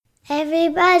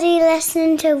Everybody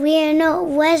listen to We're Not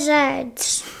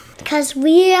Wizards, because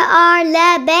we are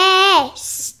the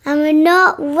best, and we're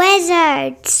not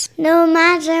wizards, no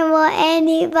matter what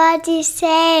anybody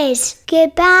says.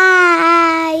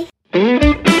 Goodbye.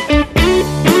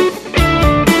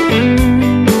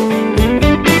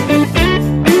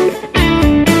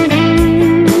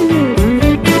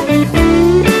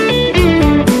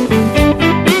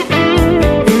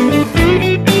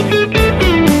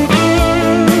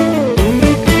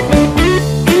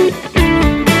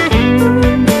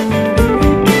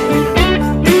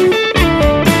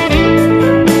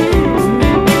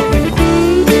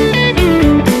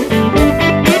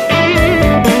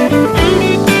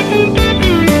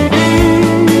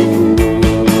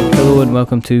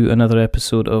 Welcome to another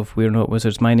episode of We're Not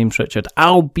Wizards. My name's Richard.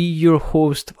 I'll be your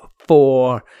host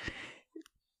for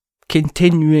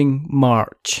continuing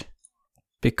March,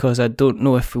 because I don't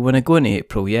know if we want to go into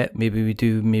April yet. Maybe we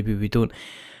do, maybe we don't.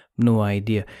 No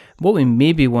idea. What we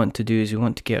maybe want to do is we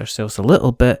want to get ourselves a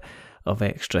little bit of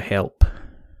extra help,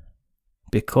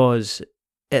 because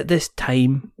at this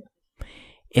time,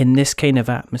 in this kind of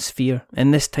atmosphere,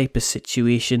 in this type of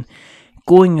situation,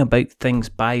 going about things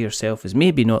by yourself is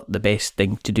maybe not the best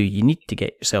thing to do. You need to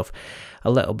get yourself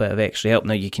a little bit of extra help.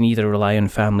 Now, you can either rely on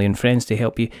family and friends to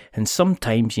help you, and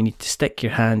sometimes you need to stick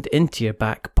your hand into your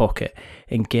back pocket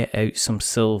and get out some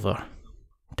silver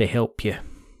to help you.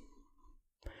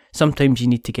 Sometimes you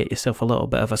need to get yourself a little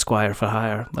bit of a squire for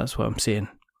hire. That's what I'm saying.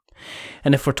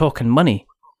 And if we're talking money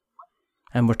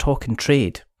and we're talking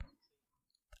trade,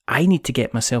 I need to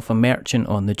get myself a merchant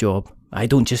on the job. I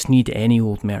don't just need any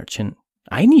old merchant.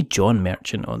 I need John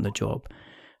Merchant on the job.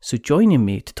 So joining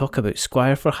me to talk about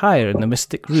Squire for Hire in the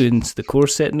Mystic Ruins, the core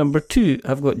set number 2,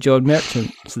 I've got John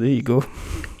Merchant. So there you go.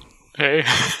 Hey,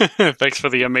 thanks for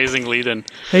the amazing lead-in.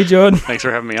 Hey, John. Thanks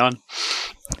for having me on.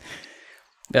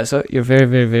 That's it. You're very,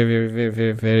 very, very, very, very,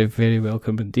 very, very, very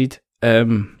welcome indeed. How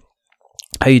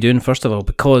you doing, first of all?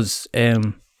 Because,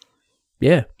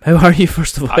 yeah, how are you,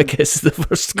 first of all, I guess is the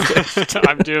first question.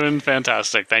 I'm doing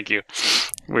fantastic, thank you.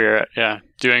 We're,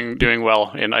 doing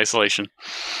well in isolation.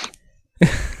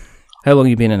 How long have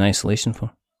you been in isolation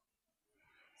for?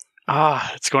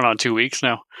 It's going on 2 weeks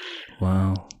now.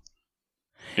 Wow.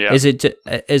 Yeah.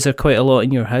 Is there quite a lot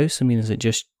in your house? I mean, is it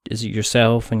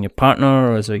yourself and your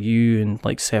partner, or is it you and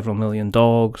like several million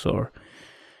dogs, or?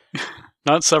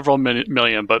 Not several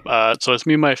million, but so it's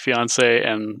me, my fiance,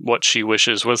 and what she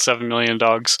wishes was 7 million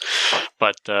dogs.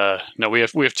 But no, we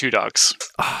have 2 dogs.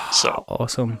 So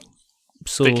awesome.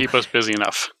 So they keep us busy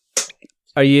enough.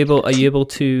 Are you able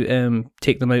to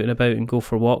take them out and about and go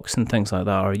for walks and things like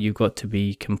that, or you got to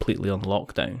be completely on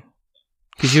lockdown?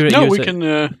 Because you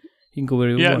can go where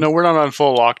you want. Yeah, no, we're not on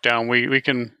full lockdown. We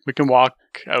can walk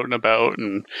out and about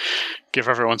and give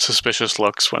everyone suspicious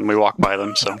looks when we walk by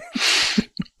them. So.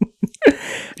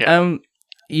 Yeah.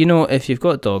 If you've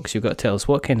got dogs, you've got to tell us,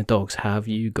 what kind of dogs have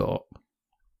you got?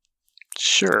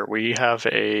 Sure, we have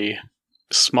a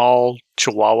small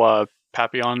Chihuahua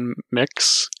Papillon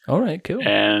mix. All right, cool.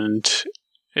 And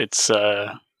it's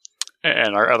and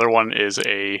our other one is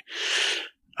a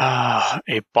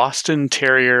Boston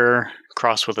Terrier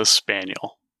crossed with a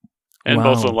Spaniel, and wow.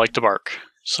 Both of them like to bark.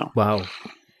 So wow.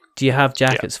 Do you have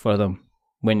jackets for them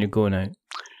when you're going out?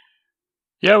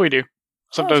 Yeah, we do.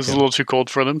 Sometimes it's a little too cold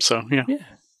for them, so yeah. Yeah.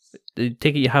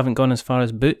 Take it you haven't gone as far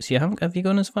as boots. Have you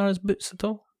gone as far as boots at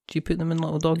all? Do you put them in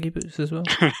little doggy boots as well?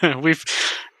 We've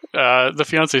the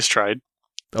fiance's tried.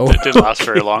 Oh, it didn't last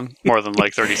very long, more than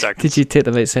like 30 seconds. Did you take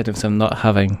them outside and say, I'm not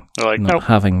having nope.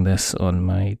 having this on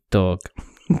my dog?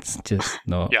 It's just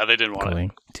not. Yeah, they didn't want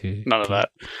going to none of that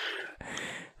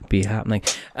be happening.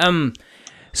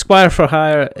 Squire for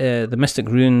Hire, the Mystic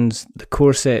Ruins, the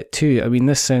core set 2. I mean,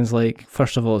 this sounds like,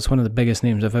 first of all, it's one of the biggest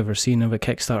names I've ever seen of a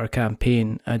Kickstarter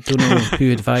campaign. I don't know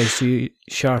who advised you,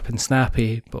 Sharp and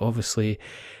Snappy, but obviously,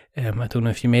 I don't know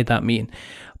if you made that meeting.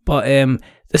 But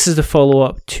this is the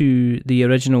follow-up to the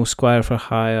original Squire for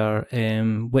Hire,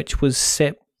 which was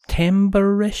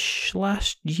September-ish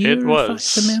last year, it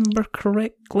was. If I remember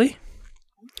correctly.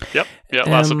 Yep,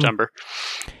 last September.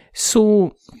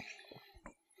 So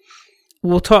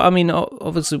we'll talk. I mean,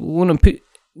 obviously,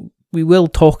 we will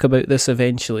talk about this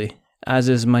eventually, as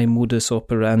is my modus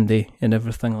operandi and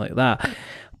everything like that.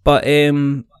 But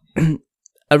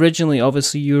originally,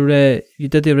 obviously, you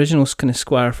did the original kind of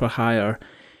Squire for Hire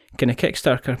kind of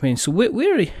Kickstarter campaign. So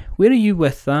where are you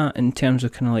with that in terms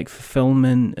of kind of like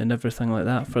fulfillment and everything like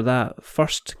that for that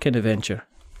first kind of venture?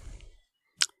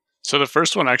 So the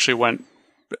first one actually went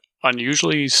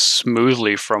unusually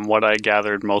smoothly from what I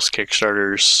gathered most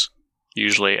Kickstarters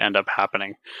usually end up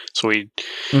happening. So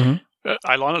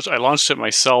I launched it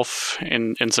myself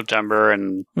in September,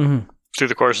 and through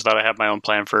the course of that, I had my own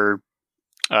plan for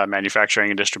manufacturing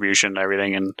and distribution and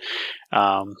everything. And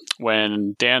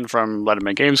when Dan from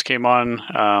Letterman Games came on,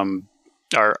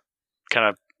 our kind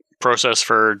of process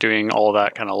for doing all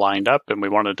that kind of lined up, and we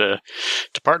wanted to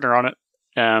partner on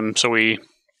it. So we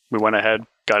went ahead,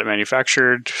 got it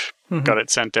manufactured, got it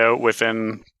sent out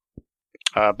within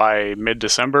by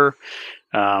mid-December.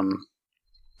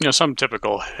 Some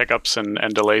typical hiccups and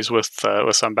delays with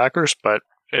some backers, but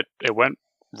it went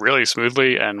really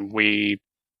smoothly, and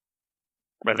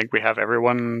I think we have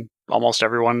almost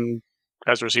everyone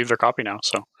has received their copy now.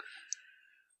 So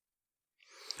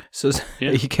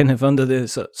yeah. You kind of under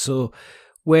this. So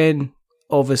when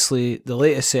obviously the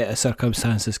latest set of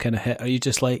circumstances kind of hit, are you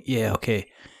just like, yeah, okay,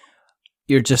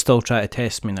 you're just all trying to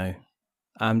test me now?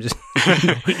 I'm just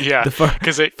yeah,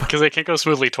 because it can't go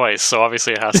smoothly twice, so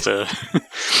obviously it has to.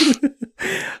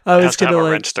 I was kind of a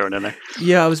wrench thrown in there.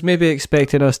 Yeah, I was maybe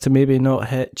expecting us to maybe not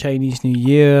hit Chinese New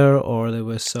Year, or there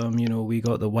was some, we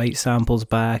got the white samples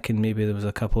back, and maybe there was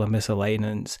a couple of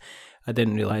misalignments. I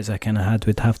didn't realize I kind of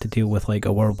would have to deal with like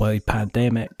a worldwide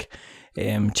pandemic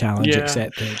challenge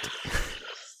accepted.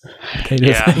 Kind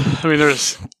of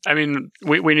thing.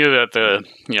 We knew that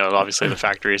obviously the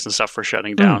factories and stuff were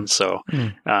shutting down, so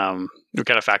we kind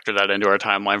of factored that into our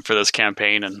timeline for this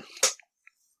campaign, and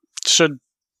should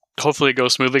hopefully go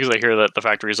smoothly, because I hear that the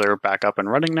factories are back up and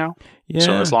running now. Yeah.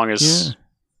 So as long as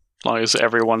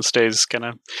everyone stays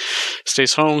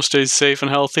home, stays safe and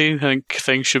healthy, I think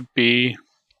things should be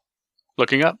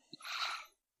looking up.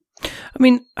 I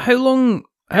mean, how long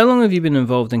have you been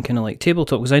involved in kind of like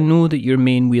tabletop? Because I know that your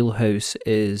main wheelhouse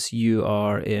is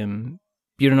you're an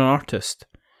artist.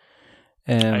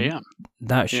 I am.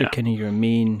 That's your kind of your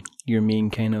main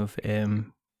kind of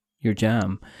your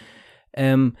jam.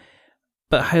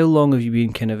 But how long have you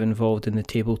been kind of involved in the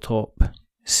tabletop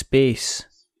space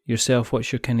yourself?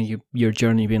 What's your kind of your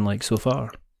journey been like so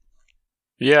far?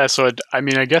 Yeah, so I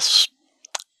guess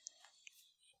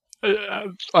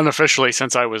unofficially,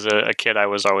 since I was a kid, I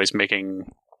was always making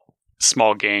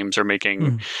small games or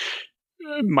making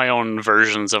my own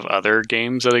versions of other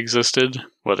games that existed,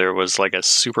 whether it was like a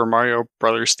Super Mario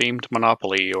Brothers themed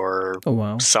Monopoly or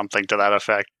something to that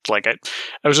effect. Like I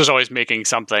was just always making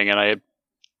something, and I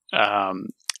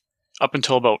up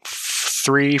until about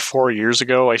 3-4 years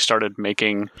ago, I started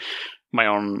making my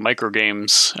own micro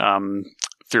games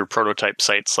through prototype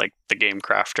sites like the Game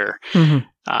Crafter.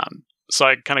 So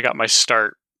I kind of got my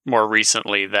start more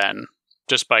recently then,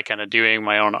 just by kind of doing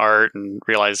my own art and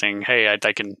realizing, hey,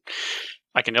 I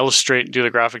can illustrate and do the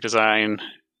graphic design,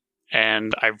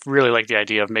 and I really like the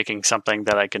idea of making something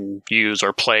that I can use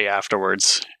or play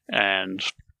afterwards, and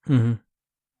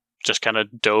just kind of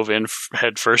dove in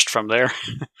head first from there.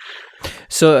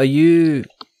 So are you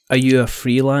a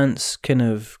freelance kind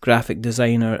of graphic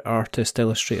designer, artist,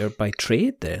 illustrator by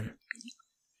trade then?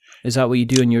 Is that what you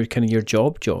do in your kind of your job?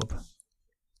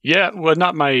 Yeah, well,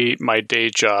 not my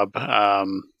day job.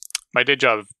 My day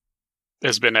job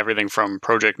has been everything from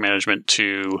project management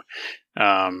to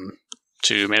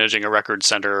managing a record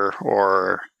center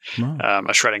or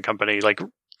a shredding company, like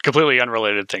completely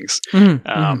unrelated things.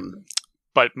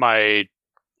 But my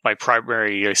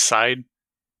primary side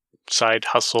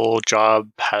hustle job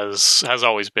has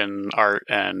always been art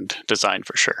and design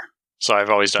for sure. So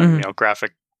I've always done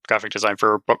graphic design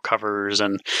for book covers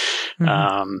and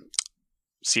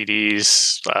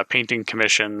CDs, painting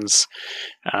commissions.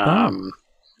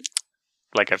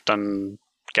 Like I've done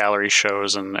gallery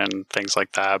shows and things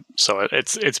like that. So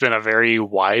it's been a very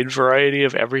wide variety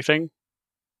of everything.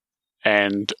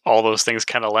 And all those things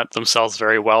kind of lent themselves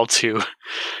very well to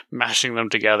mashing them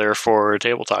together for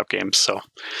tabletop games. So I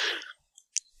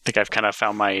think I've kind of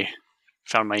found my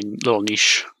little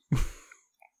niche.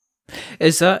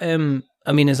 Is that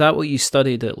is that what you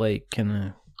studied at like kind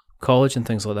of college and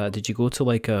things like that? Did you go to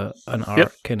like an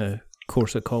art kind of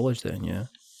course at college then?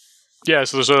 Yeah,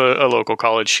 so there's a local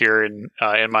college here in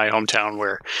my hometown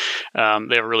where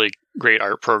they have a really great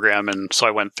art program, and so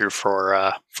I went through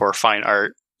for fine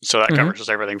art. So that covers just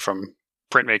everything from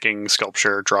printmaking,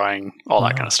 sculpture, drawing, all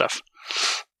that kind of stuff.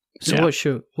 So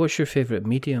what's your favorite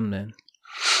medium then?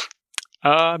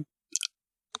 I'd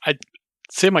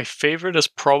say my favorite is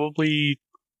probably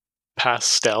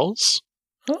pastels.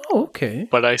 Oh, okay.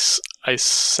 But I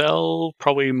sell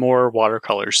probably more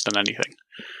watercolors than anything.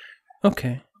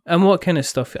 Okay. And what kind of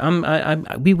stuff?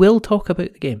 We will talk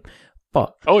about the game,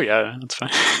 but oh yeah, that's fine.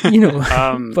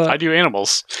 But I do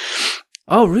animals.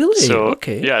 Oh, really? So,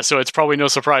 okay. Yeah, so it's probably no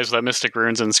surprise that Mystic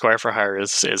Runes and Squire for Hire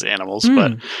is animals.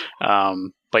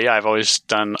 But yeah, I've always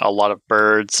done a lot of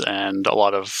birds and a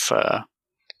lot of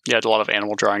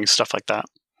animal drawings, stuff like that.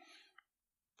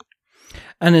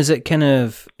 And is it kind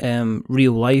of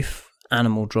real life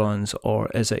animal drawings, or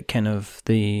is it kind of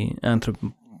the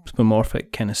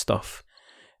anthropomorphic kind of stuff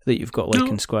that you've got like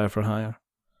in Squire for Hire?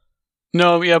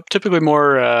 No, yeah, typically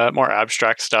more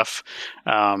abstract stuff.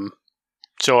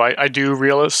 So I do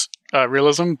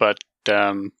realism, but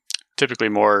typically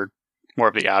more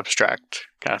of the abstract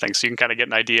kind of thing. So you can kind of get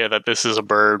an idea that this is a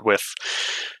bird with,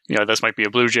 this might be a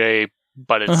blue jay,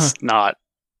 but it's not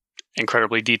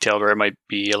incredibly detailed, or it might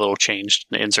be a little changed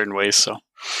in certain ways. So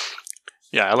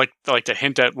yeah, I like to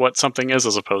hint at what something is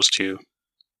as opposed to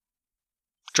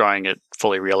drawing it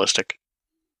fully realistic.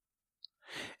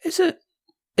 Is it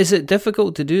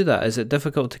difficult to do that? Is it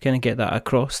difficult to kind of get that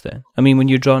across then? I mean, when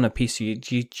you're drawing a piece,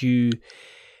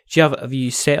 have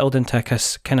you settled into a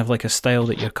kind of like a style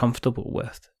that you're comfortable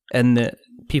with, and that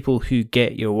people who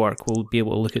get your work will be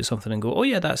able to look at something and go, "Oh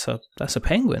yeah, that's a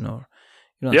penguin," or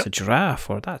that's a giraffe,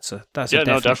 or that's a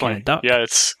definitely kind of duck. Yeah,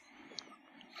 it's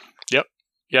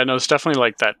definitely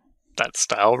like that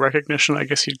style recognition, I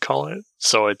guess you'd call it.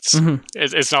 So it's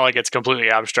not like it's completely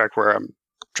abstract where I'm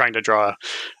trying to draw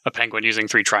a penguin using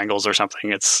 3 triangles or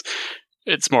something. It's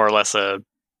more or less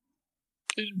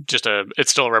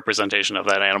it's still a representation of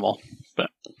that animal. But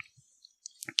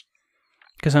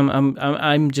because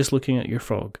I'm just looking at your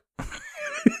frog.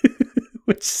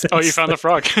 Which you found the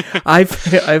frog.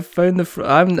 I've found the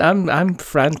frog. I'm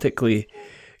frantically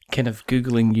kind of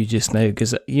Googling you just now,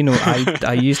 because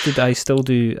I still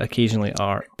do occasionally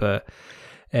art, but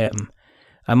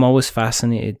I'm always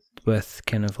fascinated with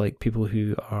kind of like people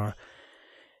who are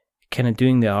kind of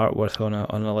doing the artwork on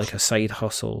a like a side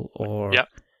hustle, or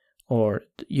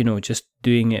just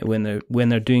doing it when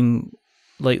they're doing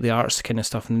like the arts kind of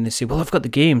stuff, and then they say, well, I've got the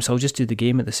game, so I'll just do the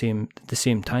game at the same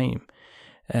time.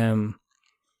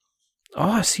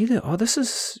 I see that. Oh, this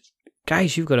is,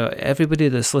 guys, you've got everybody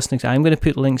that's listening to, I'm going to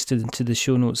put links to the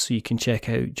show notes so you can check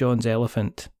out John's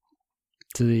elephant.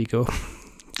 So there you go.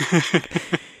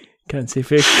 Can't say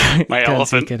fair. My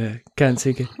elephant. Can't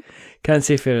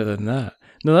say fairer than that.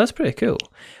 No, that's pretty cool.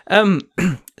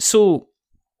 So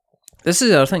this is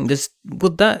the other thing. Does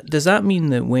that mean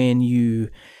that when you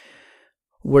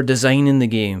were designing the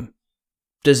game,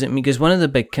 does it mean, because one of the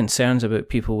big concerns about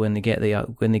people when they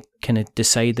kind of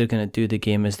decide they're going to do the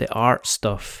game is the art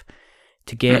stuff.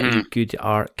 To get good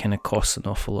art kind of costs an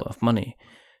awful lot of money.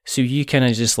 So you kind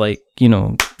of just like,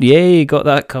 yay, got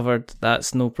that covered.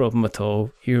 That's no problem at all.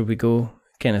 Here we go,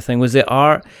 kind of thing. Was the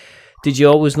art? Did you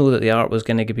always know that the art was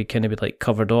going to be kind of like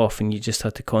covered off, and you just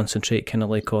had to concentrate kind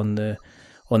of like on the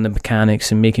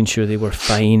mechanics and making sure they were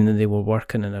fine and they were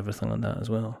working and everything like that as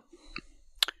well?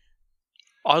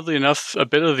 Oddly enough, a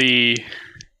bit of the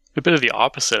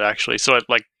opposite actually. So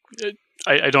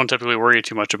I don't typically worry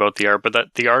too much about the art, but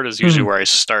the art is usually where I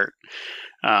start.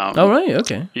 Right,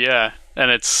 okay. Yeah, and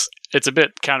it's a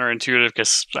bit counterintuitive,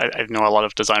 because I know a lot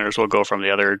of designers will go from the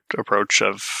other approach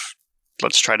of,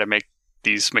 let's try to make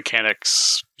these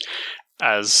mechanics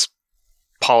as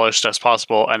polished as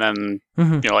possible, and then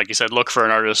like you said, look for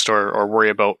an artist or worry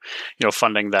about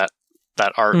funding that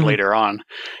art later on.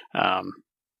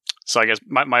 So I guess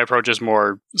my approach is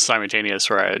more simultaneous,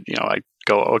 where I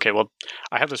go, okay, well,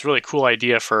 I have this really cool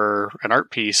idea for an art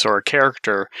piece or a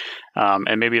character,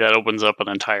 and maybe that opens up an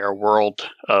entire world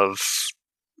of,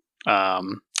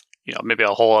 maybe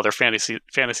a whole other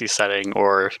fantasy setting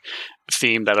or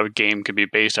theme that a game could be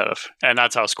based out of. And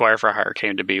that's how Squire for Hire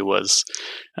came to be, was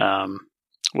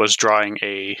drawing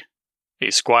a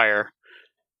squire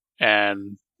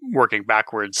and working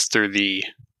backwards through the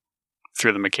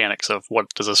mechanics of what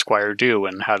does a squire do,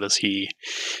 and how does he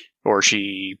or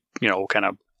she, kind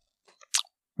of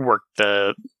work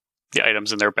the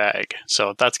items in their bag.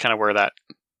 So that's kind of where that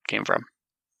came from.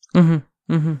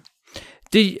 Mm-hmm.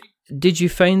 Mm-hmm. Did you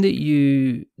find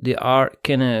that the art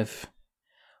kind of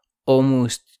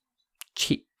almost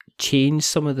changed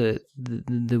some of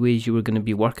the ways you were going to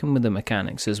be working with the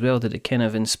mechanics as well? Did it kind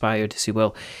of inspire to say,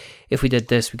 well, if we did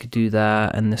this, we could do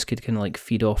that, and this could kind of like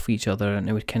feed off each other, and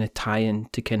it would kind of tie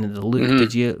into kind of the look?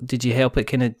 Did you help it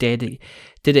kind of did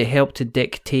it help to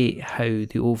dictate how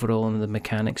the overall and the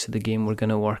mechanics of the game were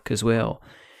going to work as well?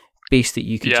 Based that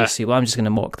you could just say, well, I'm just going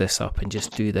to mock this up and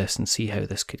just do this and see how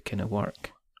this could kind of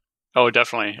work. Oh,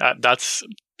 definitely. That's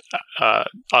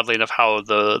oddly enough how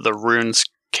the runes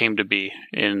came to be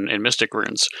in Mystic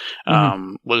Runes.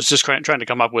 Was just trying to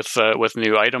come up with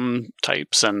new item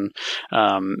types and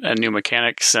new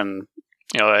mechanics, and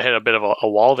I hit a bit of a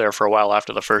wall there for a while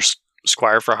after the first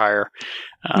Squire for Hire.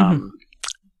 And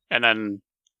then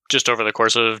just over the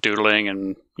course of doodling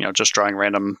and, just drawing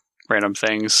random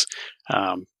things,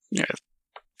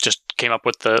 just came up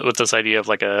with this idea of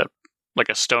like a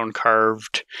stone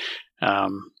carved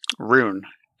rune,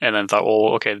 and then thought,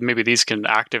 well, okay, maybe these can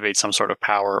activate some sort of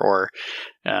power or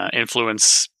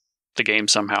influence the game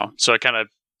somehow. So it kind of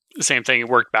the same thing. It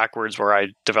worked backwards, where I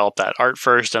developed that art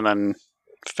first and then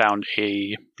found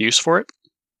a use for it,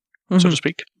 so to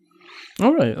speak.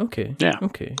 All right. Okay. Yeah.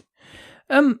 Okay.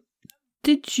 Was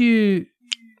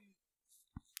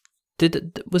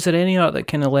there any art that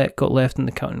kind of got left in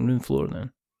the cutting room floor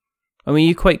then? I mean,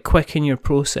 you're quite quick in your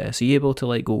process. Are you able to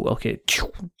like go, okay,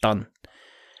 done?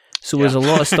 So was a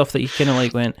lot of stuff that you kind of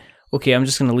like went, okay, I'm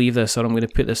just going to leave this, or I'm going to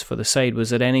put this for the side. Was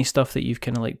there any stuff that you've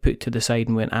kind of like put to the side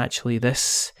and went, actually,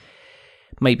 this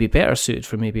might be better suited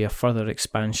for maybe a further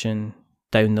expansion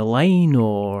down the line,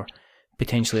 or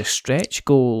potentially a stretch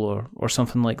goal, or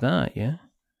something like that? Yeah.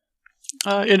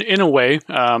 In a way,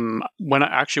 when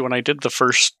I did the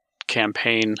first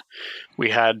campaign, we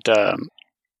had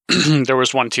there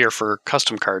was one tier for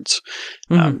custom cards,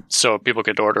 so people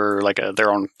could order like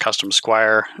their own custom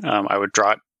Squire. I would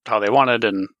draw it how they wanted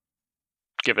and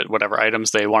give it whatever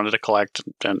items they wanted to collect,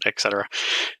 and etc.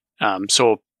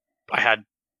 So I had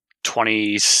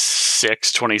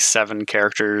 26, 27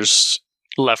 characters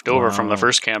left over from the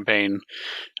first campaign.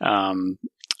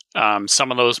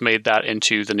 Some of those made that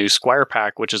into the new Squire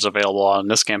pack, which is available on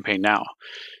this campaign now.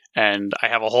 And I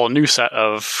have a whole new set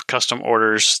of custom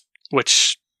orders,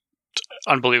 which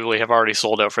unbelievably have already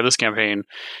sold out for this campaign.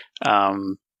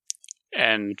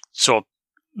 And so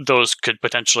those could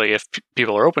potentially, if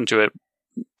people are open to it,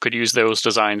 could use those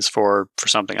designs for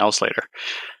something else later.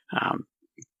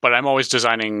 But I'm always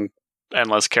designing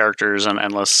endless characters and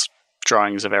endless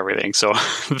drawings of everything. So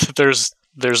there's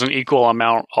an equal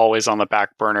amount always on the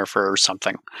back burner for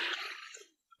something.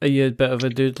 Are you a bit of a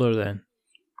doodler then?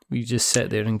 You just sit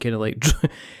there and kind of like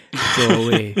draw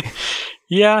away.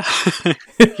 Yeah.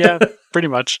 Yeah, pretty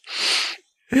much.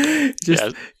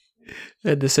 Just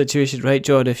the situation, right,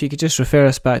 John? If you could just refer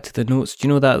us back to the notes. Do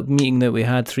you know that meeting that we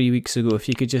had 3 weeks ago? If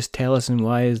you could just tell us, and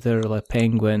why is there a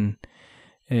penguin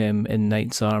in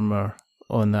knight's armor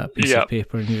on that piece of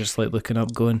paper, and you're just like looking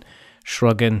up, going,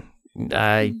 shrugging.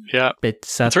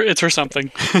 It's for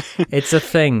something. It's a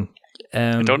thing.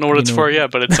 I don't know what it's for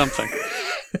yet, but it's something.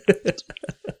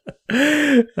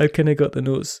 I've kind of got the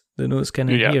notes kind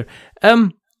of here.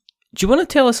 Do you want to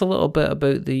tell us a little bit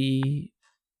about the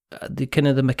kind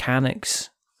of the mechanics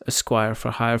of Squire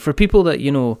for Hire for people that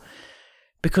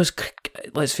because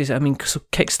let's face it, I mean, so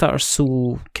Kickstarter's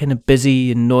so kind of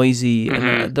busy and noisy, and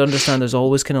I understand there's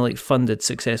always kind of like funded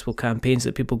successful campaigns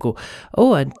that people go,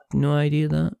 oh, I had no idea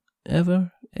that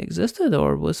ever existed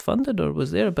or was funded or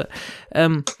was there. But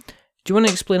do you want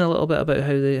to explain a little bit about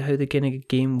how the kind of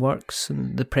game works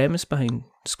and the premise behind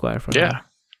Squire for Hire?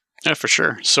 Yeah, for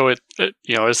sure. So it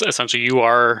essentially you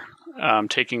are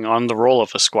taking on the role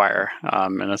of a Squire,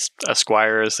 and a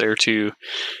Squire is there to,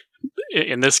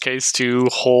 in this case, to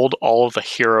hold all of the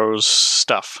hero's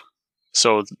stuff.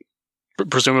 So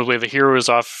presumably the hero is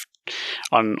off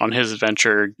on his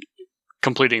adventure,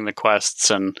 completing the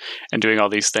quests and doing all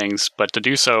these things. But to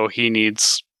do so, he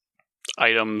needs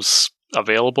items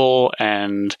available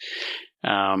and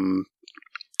kind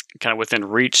of within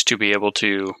reach to be able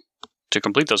to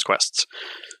complete those quests.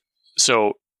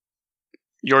 So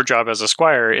your job as a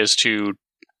Squire is to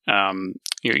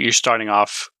you're starting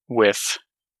off with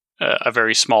a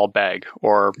very small bag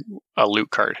or a loot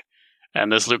card,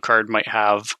 and this loot card might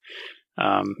have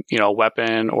a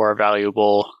weapon or a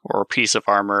valuable or a piece of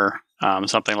armor,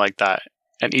 something like that,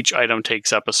 and each item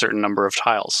takes up a certain number of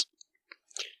tiles.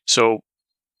 So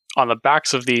on the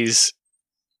backs of these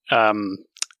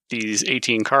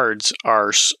 18 cards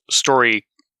are story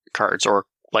cards or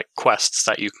like quests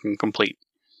that you can complete.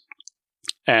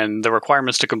 And the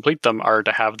requirements to complete them are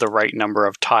to have the right number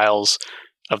of tiles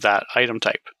of that item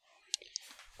type.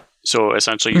 So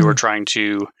essentially you are trying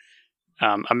to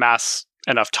amass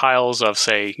enough tiles of,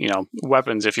 say,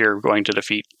 weapons if you're going to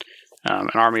defeat an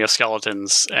army of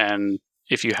skeletons. And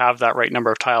if you have that right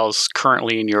number of tiles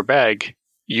currently in your bag,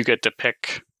 you get to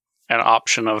pick an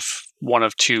option of one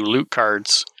of two loot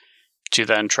cards to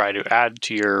then try to add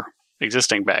to your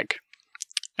existing bag.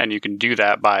 And you can do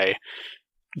that by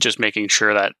just making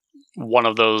sure that one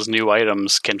of those new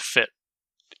items can fit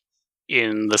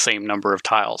in the same number of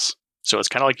tiles. So it's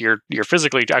kind of like you're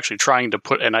physically actually trying to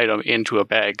put an item into a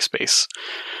bag space.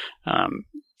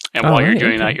 While you're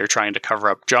doing that, you're trying to cover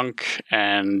up junk,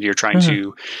 and you're trying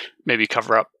to maybe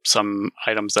cover up some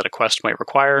items that a quest might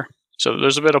require. So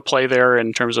there's a bit of play there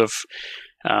in terms of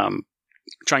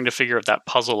trying to figure out that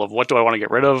puzzle of what do I want to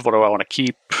get rid of, what do I want to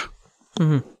keep,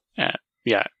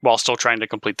 while still trying to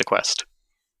complete the quest.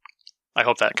 I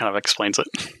hope that kind of explains it.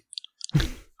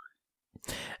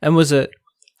 And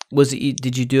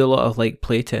did you do a lot of like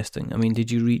playtesting? I mean,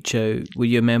 did you reach out, were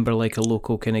you a member like a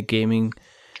local kind of gaming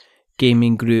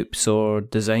groups or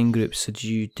design groups? Did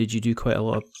you do quite a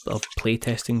lot of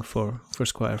playtesting for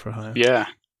Squire for Hire? Yeah.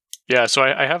 So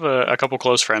I have a couple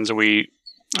close friends, and we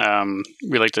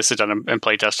like to sit down and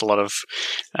playtest a lot of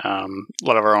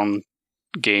our own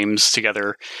games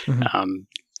together.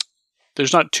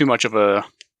 There's not too much of a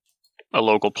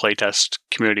local playtest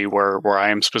community where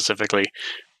I am specifically,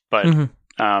 but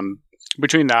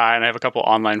between that and I have a couple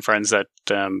online friends that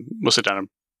we'll sit down and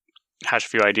hash a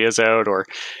few ideas out, or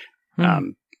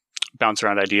bounce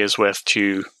around ideas with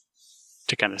to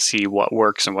kind of see what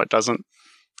works and what doesn't.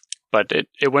 But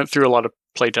it went through a lot of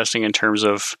playtesting in terms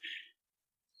of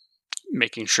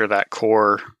making sure that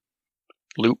core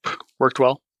loop worked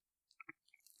well.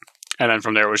 And then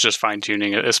from there, it was just fine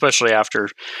tuning, especially after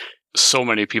so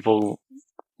many people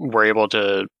were able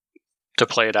to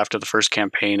play it after the first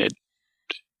campaign.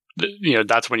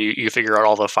 That's when you figure out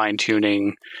all the fine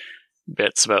tuning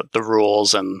bits about the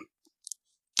rules and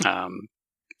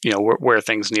where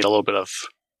things need a little bit of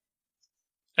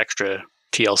extra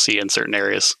TLC in certain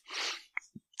areas.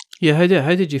 Yeah,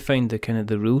 how did you find the kind of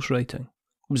the rules writing?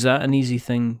 Was that an easy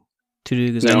thing to do?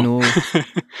 Because no.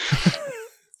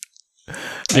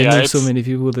 I know so many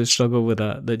people that struggle with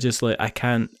that just like, I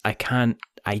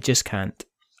just can't.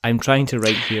 I'm trying to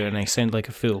write here and I sound like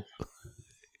a fool.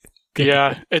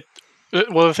 Yeah.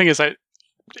 Well, the thing is,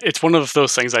 it's one of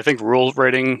those things. I think rule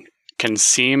writing can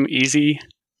seem easy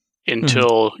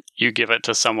until you give it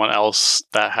to someone else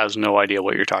that has no idea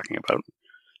what you're talking about.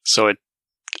 So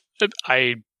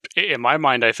in my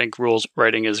mind, I think rules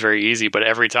writing is very easy, but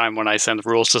every time when I send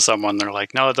rules to someone, they're like,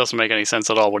 no, that doesn't make any sense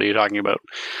at all. What are you talking about?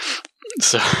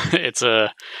 So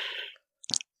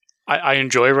I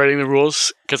enjoy writing the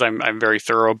rules because I'm very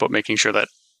thorough about making sure that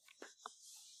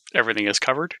everything is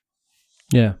covered.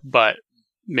 Yeah. But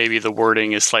maybe the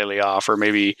wording is slightly off, or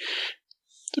maybe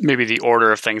the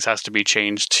order of things has to be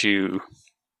changed to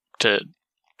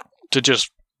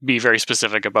just be very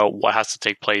specific about what has to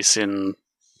take place in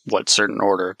what certain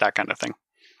order, that kind of thing.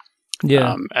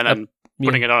 Yeah. And then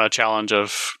putting it on a challenge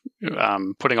of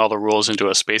putting all the rules into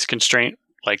a space constraint,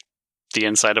 like the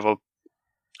inside of a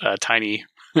tiny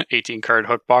 18 card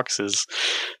hook box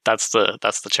that's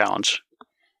the challenge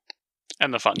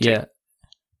and the fun too.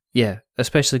 Yeah,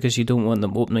 especially because you don't want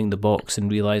them opening the box and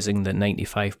realizing that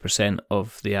 95%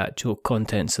 of the actual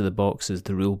contents of the box is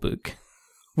the rule book,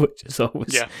 which is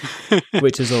always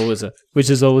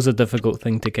a difficult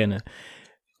thing to kind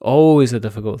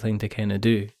of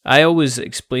do. I always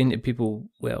explain to people,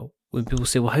 well, when people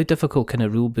say, well, how difficult can a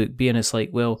rule book be? And it's like,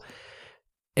 well,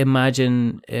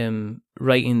 imagine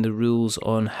writing the rules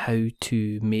on how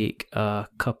to make a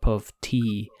cup of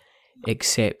tea,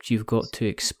 except you've got to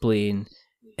explain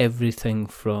everything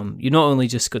from, you not only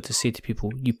just got to say to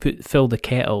people, fill the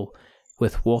kettle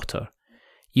with water,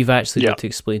 you've actually got to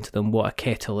explain to them what a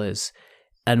kettle is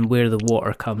and where the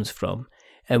water comes from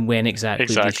and when exactly.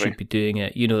 They should be doing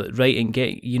it, right, and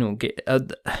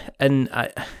and I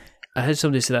had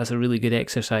somebody say that's a really good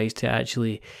exercise to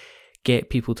actually get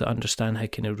people to understand how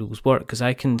kind of rules work, because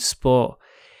I can spot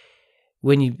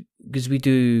because we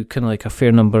do kind of like a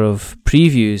fair number of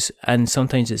previews, and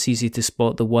sometimes it's easy to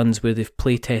spot the ones where they've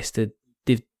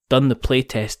done the play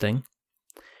testing,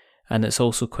 and it's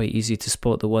also quite easy to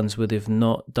spot the ones where they've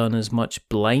not done as much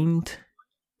blind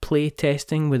play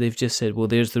testing, where they've just said, well,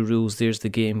 there's the rules, there's the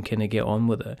game, can I get on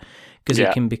with it? Because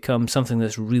it can become something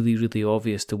that's really, really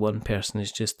obvious to one person.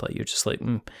 It's just like, you're just like,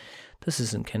 this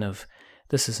isn't kind of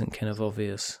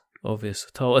obvious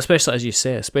at all, especially as you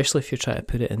say, especially if you're trying to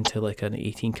put it into like an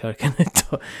 18 card kind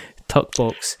of tuck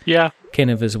box, kind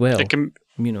of as well. It can,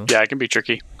 it can be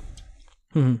tricky.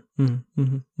 At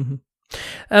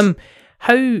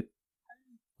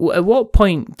what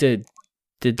point did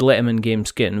Letterman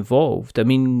Games get involved? I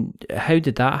mean, how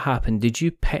did that happen? Did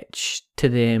you pitch to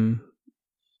them,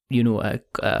 at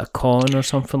a con or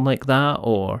something like that,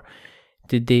 or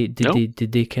did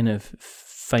they kind of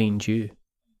find you?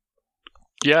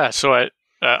 Yeah, so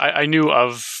I knew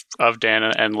of Dan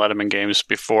and Letterman Games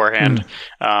beforehand.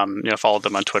 Followed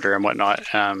them on Twitter and whatnot.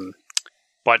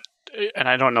 But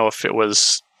I don't know if it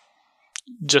was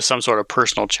just some sort of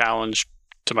personal challenge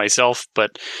to myself,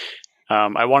 but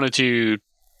I wanted to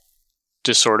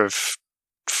just sort of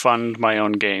fund my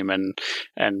own game and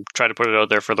try to put it out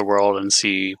there for the world and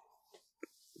see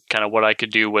kind of what I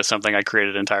could do with something I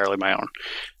created entirely my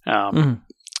own.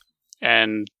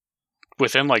 And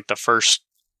within like the first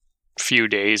few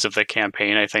days of the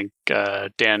campaign, I think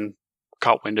Dan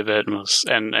caught wind of it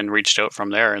and reached out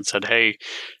from there and said, "Hey,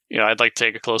 I'd like to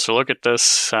take a closer look at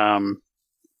this.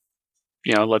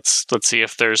 Let's see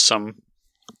if there's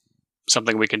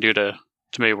something we can do to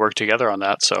maybe work together on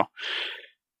that." So,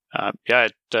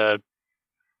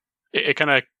 it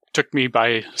kind of took me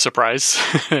by surprise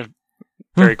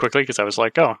very quickly, because I was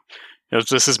like, "Oh,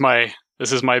 this is my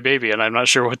baby, and I'm not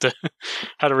sure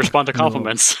how to respond to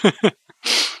compliments."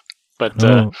 But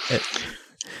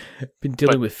been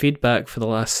dealing with feedback for the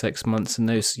last 6 months, and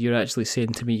now you're actually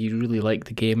saying to me you really like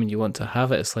the game and you want to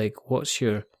have it. It's like, what's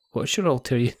your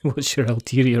ulterior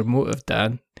motive,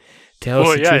 Dan? Tell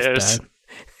us the truth, Dan.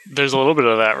 There's a little bit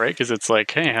of that, right? Because it's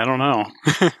like, hey, I don't know.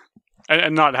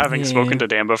 And not having spoken to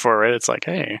Dan before, right? It's like,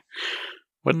 hey,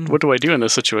 what do I do in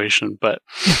this situation? But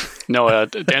no,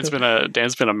 Dan's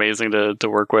been amazing to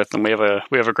work with, and we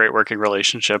have a great working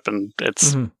relationship, and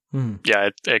it's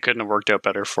it couldn't have worked out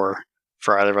better for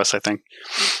either of us, I think.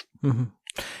 Mm-hmm.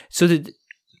 So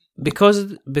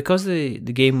because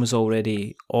the game was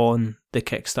already on the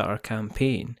Kickstarter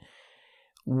campaign,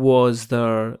 was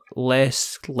there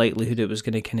less likelihood it was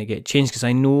going to kind of get changed? Because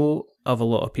I know of a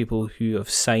lot of people who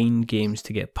have signed games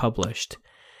to get published.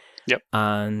 Yep.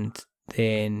 And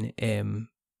then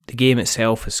the game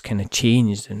itself has kind of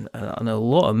changed in a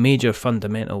lot of major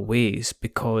fundamental ways,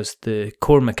 because the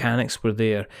core mechanics were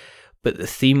there, but the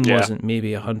theme wasn't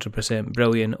maybe 100%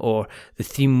 brilliant, or the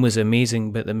theme was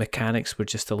amazing, but the mechanics were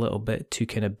just a little bit too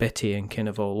kind of bitty and kind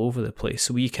of all over the place.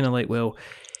 So you kind of like, well,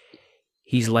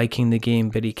 he's liking the game,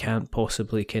 but he can't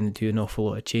possibly kind of do an awful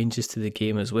lot of changes to the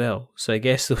game as well. So I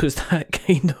guess there was that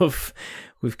kind of,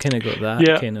 we've kind of got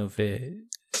that kind of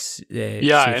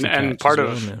and part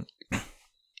of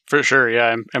for sure,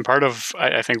 and part of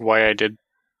I think why I did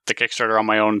the Kickstarter on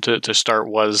my own to start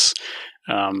was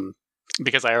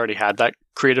because I already had that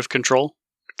creative control.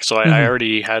 So I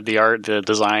already had the art, the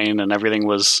design, and everything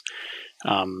was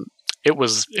it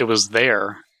was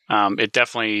there. It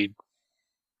definitely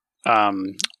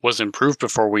was improved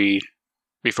before we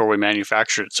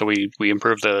manufactured it. So we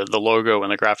improved the logo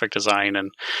and the graphic design,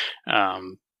 and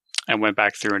went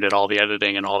back through and did all the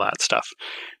editing and all that stuff.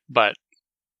 But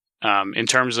in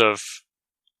terms of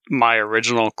my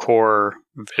original core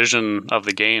vision of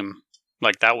the game,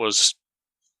 like that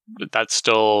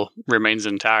still remains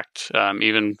intact,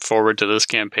 even forward to this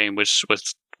campaign, which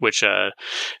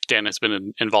Dan has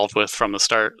been involved with from the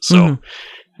start. So,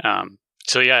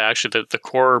 actually, the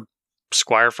core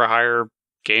Squire for Hire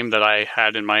game that I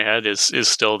had in my head is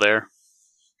still there.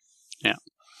 Yeah.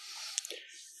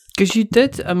 Because you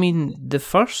did, I mean, the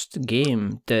first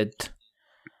game did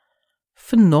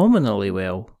phenomenally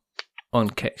well on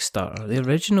Kickstarter. The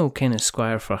original kind of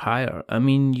Squire for Hire. I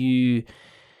mean, you're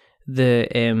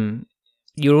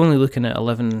only looking at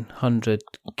 1,100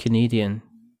 Canadian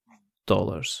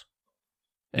dollars.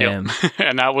 And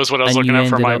that was what I was looking at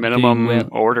for my minimum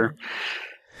order.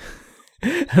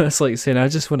 That's like saying, I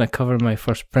just want to cover my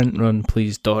first print run,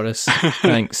 please, Doris.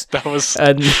 Thanks. That was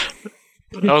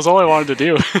all I wanted to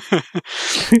do.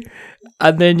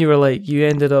 And then you were like, you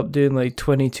ended up doing like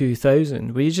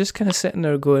 22,000. Were you just kind of sitting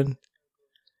there going,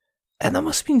 and that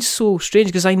must have been so strange,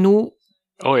 because I know,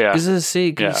 because as I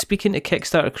say, speaking to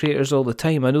Kickstarter creators all the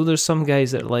time, I know there's some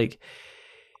guys that are like,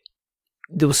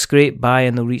 they'll scrape by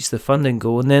and they'll reach the funding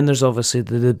goal, and then there's obviously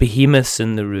the behemoths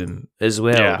in the room as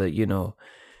well, that, you know,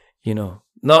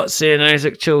 not saying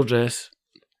Isaac Childress,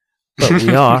 but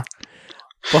we are.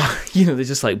 But, they're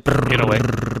just like,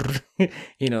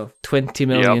 $20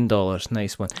 million,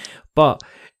 nice one. But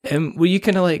were you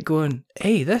kind of like going,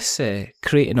 hey, this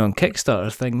creating on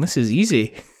Kickstarter thing, this is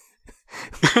easy.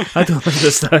 I don't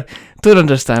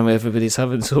understand why everybody's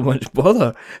having so much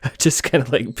bother. I just kind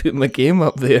of like put my game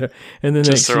up there, and then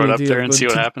just throw it up there and see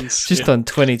what happens. Just on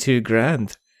 22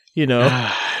 grand, what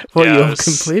are you all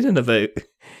complaining about?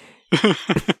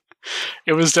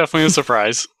 It was definitely a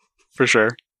surprise, for sure.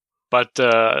 But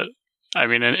I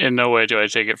mean, in no way do I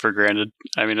take it for granted.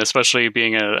 I mean, especially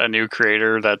being a new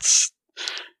creator that's,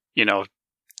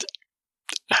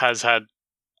 has had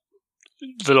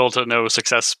little to no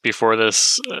success before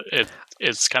this.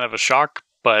 It's kind of a shock,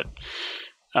 but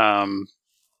it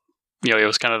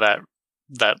was kind of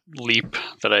that leap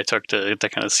that I took to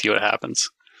kind of see what happens.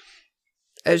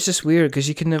 It's just weird because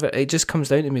you can never. It just comes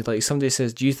down to me like somebody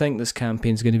says, "Do you think this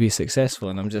campaign's going to be successful?"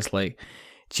 And I'm just like,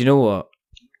 "Do you know what?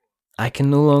 I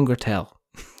can no longer tell."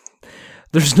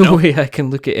 There's no way I can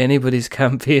look at anybody's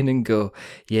campaign and go,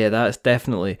 "Yeah, that's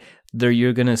definitely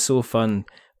you're going to so fun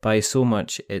by so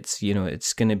much. It's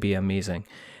it's going to be amazing."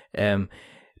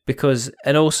 Because,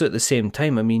 and also at the same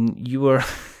time, I mean, you were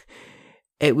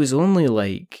it was only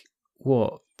like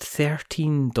what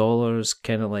 $13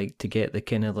 kind of like to get the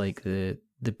kind of like the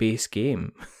base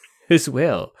game as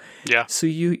well. Yeah. So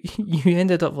you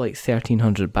ended up like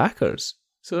 1,300 backers.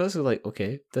 So this is like,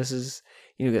 okay, this is,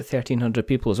 you know, get 1,300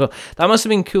 people as well. That must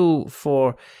have been cool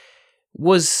from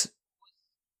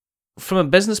a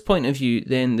business point of view,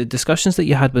 then the discussions that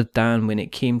you had with Dan when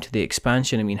it came to the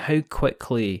expansion, I mean, how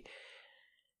quickly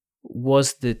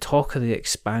was the talk of the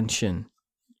expansion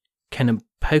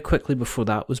how quickly before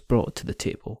that was brought to the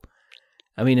table?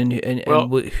 I mean, and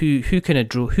who kind of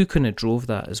drove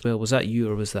that as well? Was that you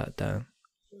or was that Dan?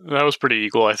 That was pretty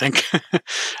equal, I think.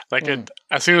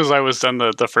 As soon as I was done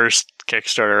the first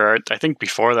Kickstarter, I think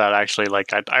before that actually,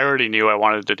 like I already knew I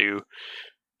wanted to do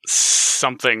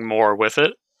something more with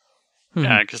it,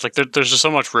 because like there's just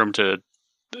so much room to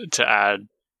add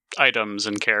items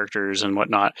and characters and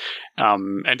whatnot.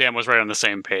 And Dan was right on the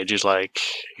same page. He's like,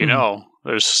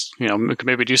 there's we could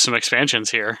maybe do some expansions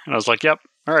here, and I was like, yep,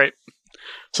 all right.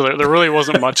 So there really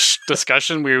wasn't much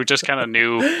discussion. We just kind of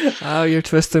knew. Oh, you're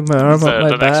twisting my arm up my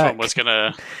the back. next one was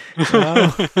gonna.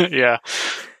 Wow. Yeah,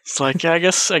 it's like I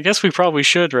guess we probably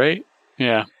should, right?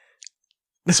 Yeah.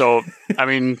 So I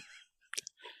mean,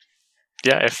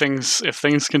 yeah, if things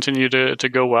continue to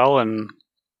go well, and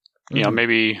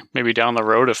maybe down the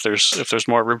road, if there's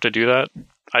more room to do that,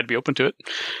 I'd be open to it.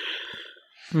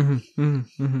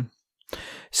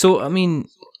 So I mean,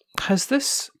 has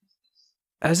this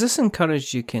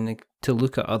encouraged you kind of to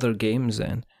look at other games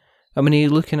then? I mean, are you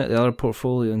looking at the other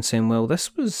portfolio and saying, well,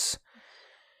 this is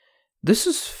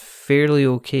fairly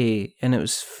okay, and it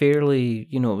was fairly,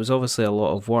 it was obviously a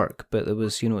lot of work, but it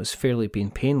was, it's fairly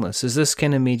been painless. Has this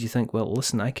kind of made you think, well,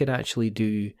 listen, I could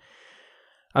actually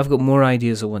I've got more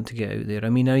ideas I want to get out there. I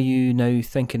mean, are you now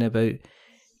thinking about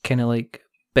kind of like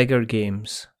bigger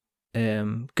games?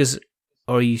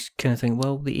 Or are you kind of think,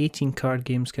 well, the 18-card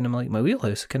game's kind of like my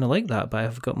wheelhouse. I kind of like that, but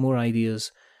I've got more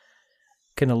ideas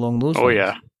kind of along those lines. Oh,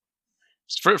 yeah.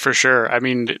 For sure. I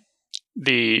mean,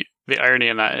 the irony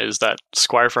in that is that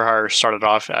Squire for Hire started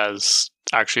off as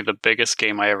actually the biggest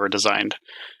game I ever designed.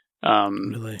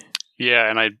 Really? Yeah,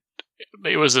 and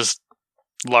it was this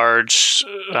large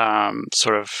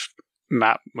sort of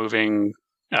map-moving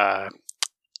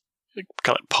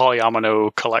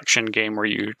polyomino collection game where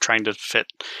you're trying to fit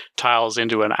tiles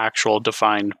into an actual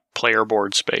defined player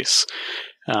board space,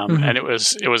 and it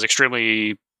was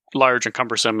extremely large and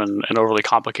cumbersome and overly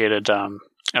complicated. And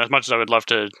as much as I would love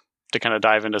to kind of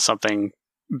dive into something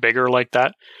bigger like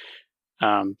that,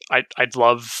 I'd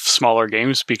love smaller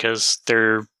games because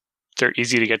they're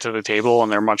easy to get to the table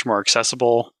and they're much more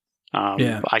accessible.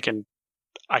 I can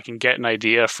get an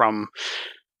idea from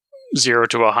 0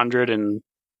 to 100 and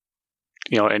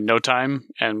in no time.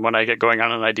 And when I get going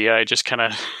on an idea, I just kind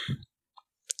of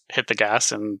hit the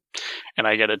gas and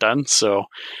I get it done. So,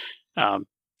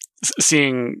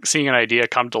 seeing an idea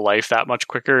come to life that much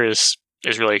quicker is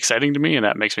really exciting to me. And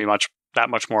that makes me that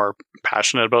much more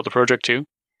passionate about the project too.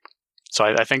 So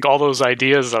I think all those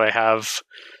ideas that I have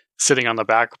sitting on the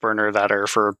back burner that are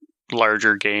for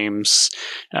larger games,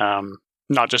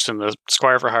 not just in the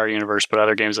Squire for Hire universe, but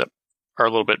other games that are a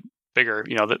little bit bigger,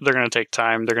 they're going to take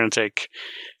time. They're going to take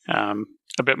a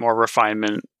bit more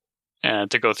refinement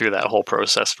to go through that whole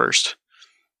process first.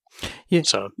 Yeah.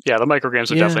 So yeah, the micro games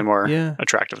are definitely more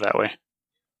attractive that way.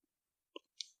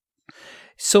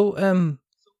 So,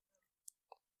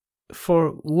 for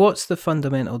what's the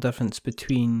fundamental difference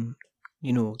between,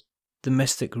 the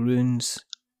Mystic Runes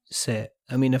set?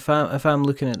 I mean, if I'm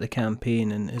looking at the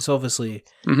campaign, and it's obviously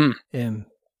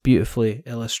beautifully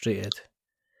illustrated.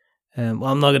 Well,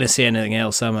 I'm not going to say anything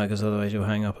else, am I? Because otherwise you'll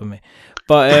hang up on me.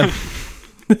 But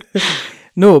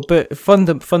no, but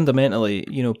fundamentally,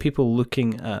 people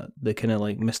looking at the kind of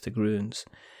like Mystic Runes,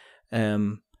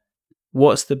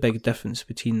 what's the big difference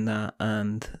between that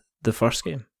and the first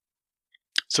game?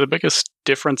 So the biggest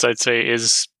difference, I'd say,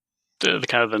 is the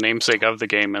kind of the namesake of the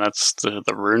game, and that's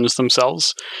the runes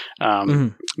themselves,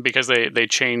 because they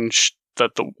change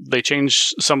they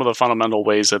change some of the fundamental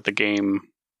ways that the game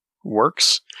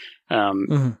works.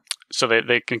 So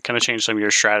they can kind of change some of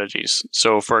your strategies.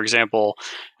 So, for example,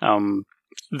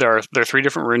 there are 3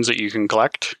 different runes that you can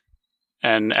collect,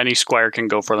 and any squire can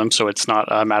go for them. So it's not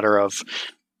a matter of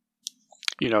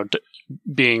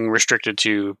being restricted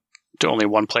to only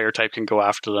one player type can go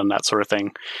after them, that sort of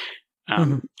thing.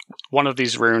 One of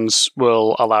these runes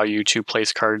will allow you to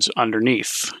place cards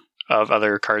underneath of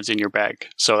other cards in your bag.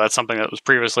 So that's something that was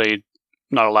previously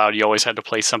not allowed. You always had to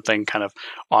place something kind of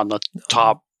on the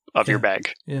top of your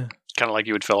bag, kind of like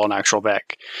you would fill an actual bag.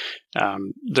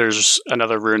 There's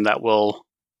another rune that will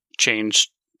change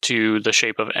to the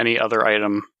shape of any other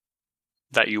item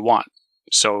that you want.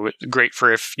 So great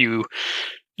for if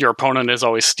your opponent is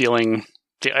always stealing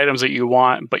the items that you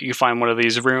want, but you find one of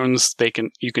these runes,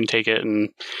 you can take it and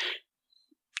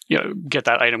get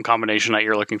that item combination that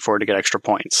you're looking for to get extra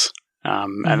points.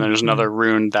 And then there's another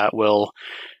rune that will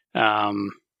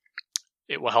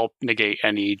it will help negate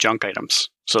any junk items.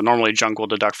 So normally junk will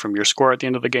deduct from your score at the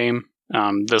end of the game.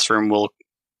 This rune will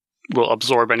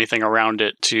absorb anything around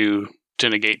it to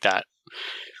negate that.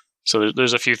 So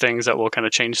there's a few things that will kind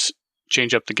of change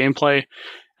up the gameplay.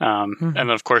 And then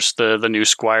of course the new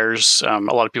squires. A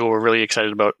lot of people were really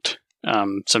excited about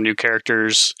some new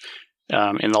characters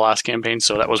in the last campaign.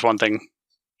 So that was one thing.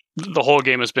 The whole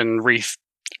game has been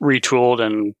retooled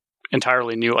and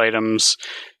entirely new items.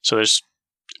 So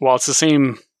while it's the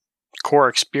same core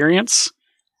experience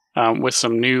with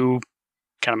some new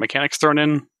kind of mechanics thrown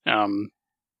in,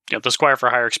 the Squire for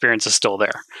Hire experience is still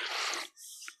there.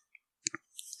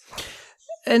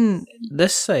 In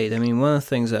this side, I mean, one of the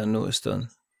things that I noticed on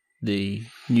the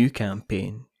new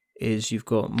campaign is you've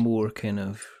got more kind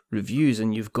of reviews,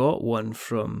 and you've got one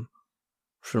from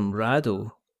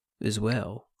Rado as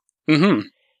well. Mm-hmm.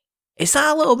 Is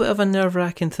that a little bit of a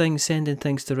nerve-wracking thing, sending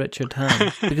things to Richard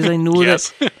Ham? Because I know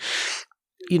that,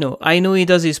 I know he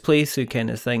does his playthrough kind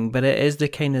of thing, but it is the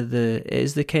kind of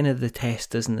the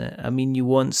test, isn't it? I mean, you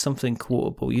want something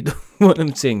quotable. You don't want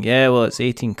him saying, "Yeah, well, it's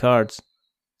 18 cards."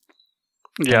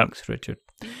 Yeah. Thanks, Richard.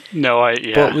 No,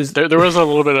 there was a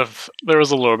little bit of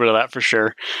that for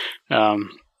sure. I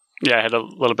had a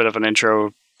little bit of an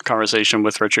intro conversation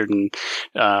with Richard, and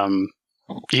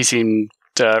he seemed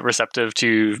receptive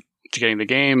to getting the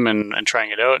game and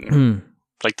trying it out, and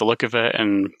liked the look of it,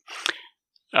 and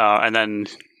then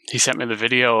he sent me the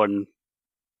video, and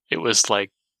it was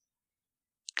like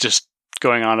just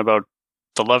going on about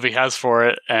the love he has for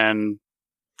it, and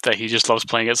that he just loves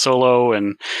playing it solo,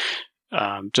 and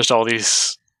just all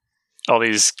these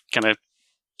kind of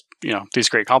these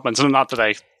great compliments. And not that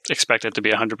I expect it to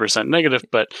be 100% negative,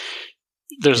 but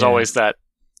there's always that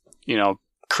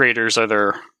creators are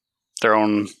their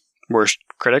own worst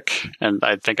critic, and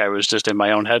I think I was just in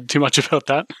my own head too much about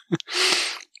that.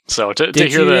 So to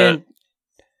hear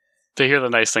the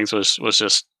nice things was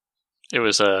just, it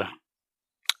was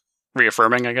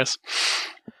reaffirming, I guess.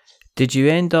 Did you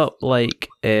end up like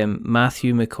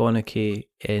Matthew McConaughey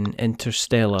in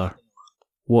Interstellar,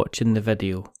 watching the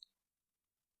video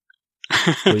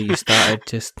where you started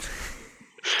just?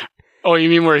 Oh, you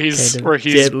mean where he's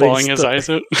bawling his eyes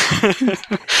out?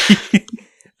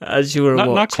 As you were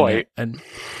watching not quite. it,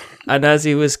 and as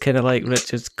he was kind of like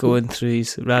Rado's going through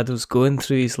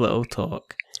his little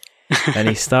talk, and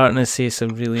he's starting to say some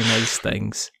really nice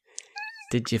things.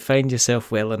 Did you find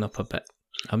yourself welling up a bit?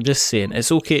 I'm just saying,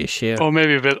 it's okay to share. Oh,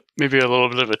 maybe a little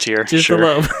bit of a tear. Just sure.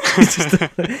 a little,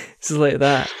 just like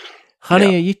that.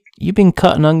 Honey, are you been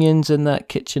cutting onions in that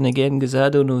kitchen again? Because I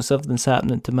don't know, something's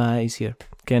happening to my eyes here.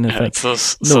 Kind of thing.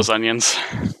 It's those onions.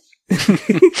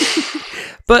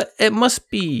 But it must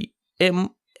be,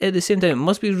 at the same time, it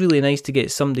must be really nice to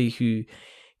get somebody who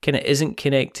kind of isn't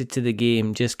connected to the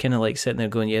game, just kind of like sitting there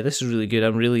going, yeah, this is really good.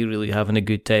 I'm really, really having a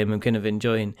good time. I'm kind of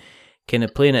enjoying kind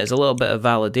of playing it. It's a little bit of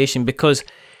validation, because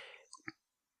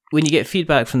when you get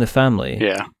feedback from the family,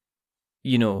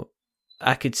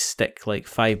 I could stick like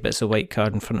 5 bits of white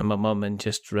card in front of my mum and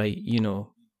just write,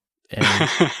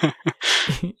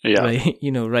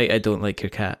 write, I don't like your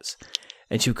cats.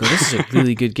 And she'll go, this is a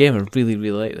really good game. I really,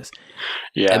 really like this.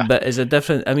 Yeah. But is it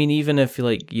different? I mean, even if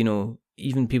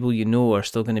even people are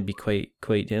still going to be quite,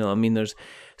 I mean, there's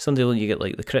someday when you get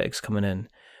like the critics coming in,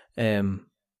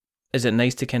 is it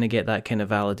nice to kind of get that kind of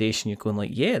validation? You're going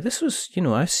like, yeah, this was,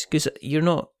 because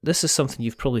this is something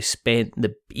you've probably spent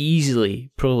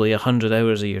probably 100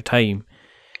 hours of your time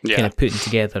kind of putting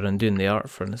together and doing the art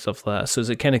for and stuff like that. So is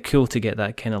it kind of cool to get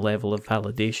that kind of level of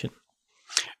validation?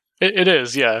 It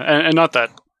is, yeah. And not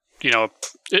that,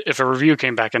 if a review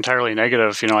came back entirely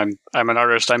negative, I'm an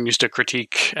artist. I'm used to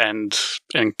critique and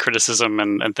criticism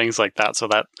and things like that. So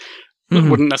that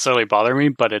wouldn't necessarily bother me,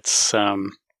 but it's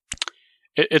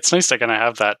nice to kind of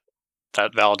have that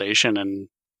validation, and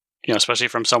especially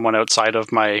from someone outside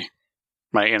of my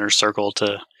inner circle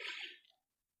to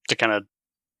kind of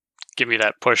give me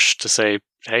that push to say,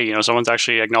 hey, someone's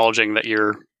actually acknowledging that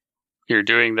you're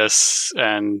doing this,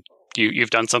 and you've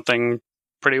done something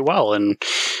pretty well, and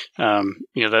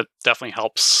that definitely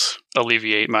helps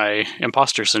alleviate my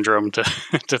imposter syndrome to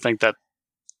think that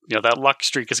that luck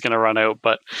streak is going to run out.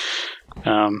 But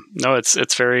no,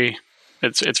 it's very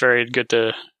good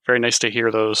very nice to hear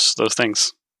those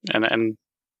things, and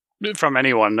from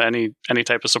anyone, any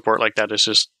type of support like that is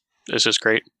just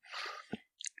great.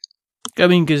 I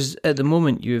mean, because at the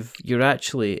moment you're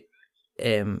actually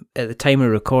at the time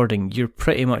of recording, you're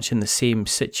pretty much in the same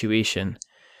situation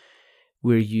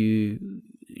where you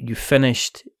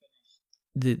finished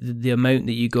the amount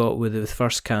that you got with the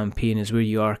first campaign is where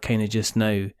you are kind of just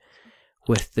now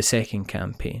with the second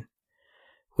campaign,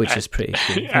 which is pretty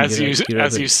cool. As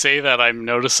you say that, I'm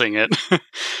noticing it.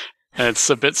 And it's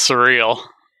a bit surreal.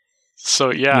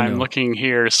 So yeah, I'm looking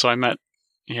here. So I'm at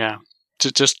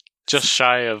just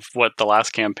shy of what the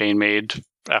last campaign made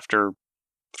after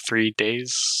 3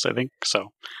 days, I think.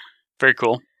 So very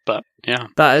cool. But yeah,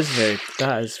 that is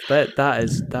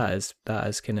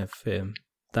kind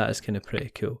of pretty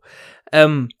cool.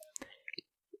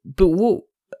 But what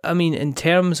I mean in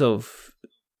terms of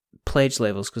pledge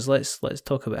levels, because let's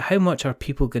talk about how much are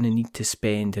people going to need to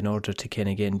spend in order to kind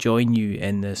of join you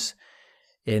in this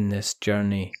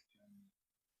journey.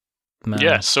 Man.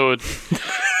 Yeah, so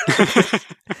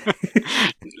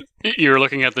you were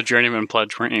looking at the Journeyman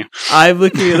pledge, weren't you? I am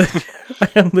looking at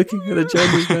the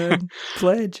Journeyman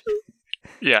pledge.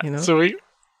 Yeah, so we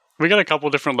got a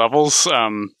couple different levels,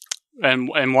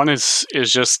 and one is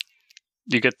just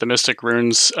you get the Mystic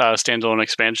Runes standalone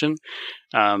expansion,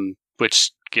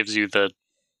 which gives you the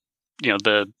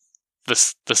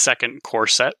second core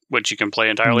set, which you can play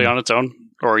entirely on its own,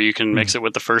 or you can mix it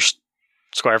with the first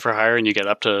Squire for Hire, and you get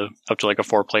up to like a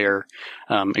 4-player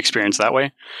experience that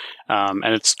way. And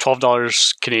it's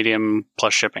 $12 Canadian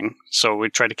plus shipping. So we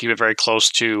try to keep it very close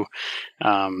to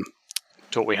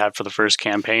what we had for the first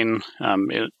campaign.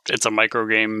 It's a micro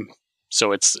game,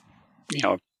 so it's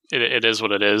it is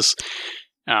what it is.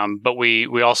 But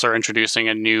we also are introducing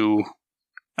a new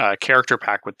character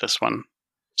pack with this one.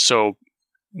 So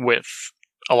with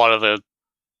a lot of the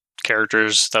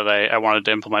characters that I wanted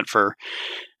to implement for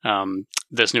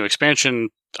this new expansion,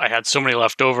 I had so many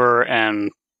left over, and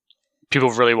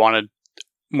people really wanted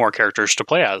more characters to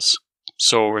play as.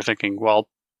 So we're thinking, well,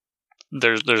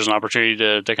 there's an opportunity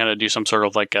to kind of do some sort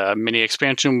of like a mini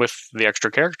expansion with the extra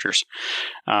characters.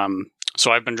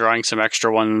 So I've been drawing some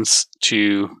extra ones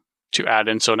to add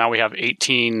in. So now we have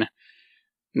 18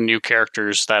 new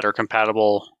characters that are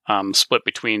compatible, split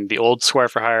between the old Squire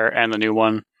for Hire and the new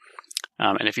one.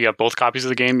 And if you have both copies of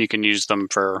the game, you can use them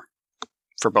for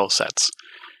both sets.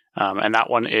 And that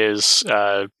one is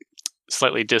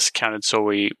slightly discounted. So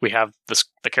we have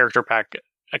the character pack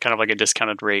at kind of like a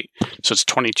discounted rate. So it's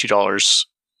 $22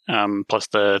 plus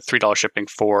the $3 shipping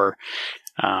for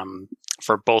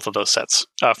both of those sets.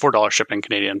 $4 shipping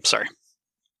Canadian, sorry.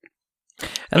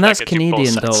 And that's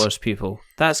Canadian dollars, people.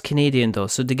 That's Canadian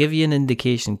dollars. So to give you an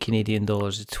indication, Canadian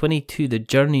dollars is 22. The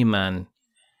Journeyman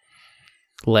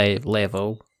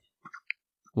level,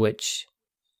 which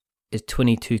is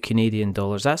 22 Canadian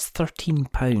dollars. That's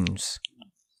 £13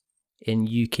 in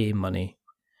UK money,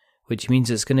 which means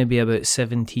it's going to be about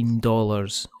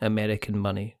 $17 American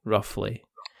money, roughly.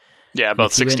 Yeah,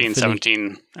 about 16,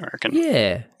 17 American.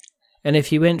 Yeah. And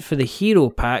if you went for the Hero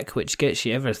Pack, which gets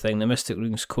you everything, the Mystic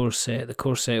Runes core set, the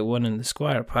core set 1 and the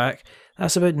Squire Pack,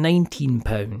 that's about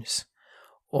 £19,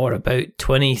 or about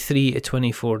 $23 to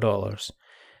 $24.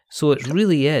 So it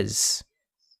really is.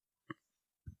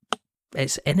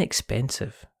 It's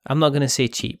inexpensive. I'm not going to say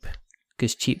cheap,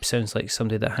 because cheap sounds like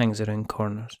somebody that hangs around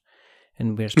corners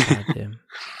and wears bad,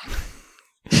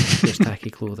 wears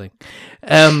tacky clothing.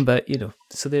 But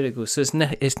so there it goes. So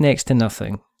it's next to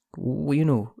nothing.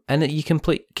 And you can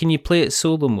play. Can you play it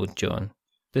solo mode, John?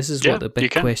 This is what the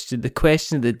big question. The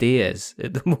question of the day is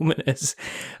at the moment is,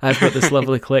 I've got this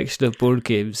lovely collection of board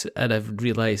games, and I've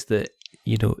realised that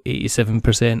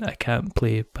 87% I can't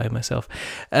play by myself.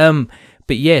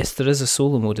 But yes, there is a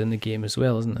solo mode in the game as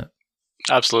well, isn't it?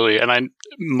 Absolutely, and I'm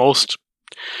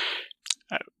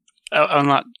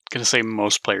not going to say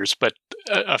most players, but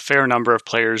a fair number of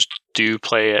players do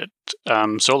play it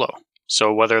solo.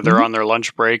 So whether they're on their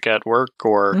lunch break at work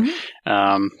or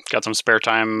got some spare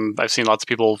time, I've seen lots of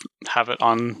people have it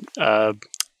on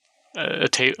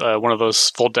one of those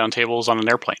fold-down tables on an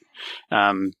airplane,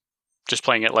 just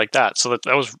playing it like that. So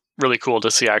that was really cool to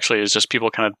see, actually, is just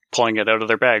people kind of pulling it out of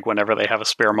their bag whenever they have a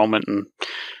spare moment and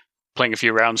playing a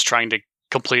few rounds, trying to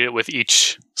complete it with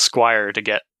each Squire to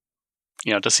get,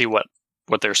 to see what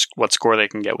score they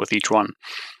can get with each one.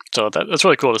 So that's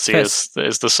really cool to see is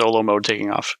the solo mode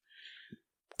taking off.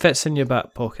 Fits in your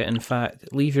back pocket. In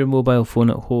fact, leave your mobile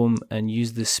phone at home and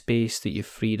use the space that you've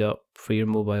freed up for your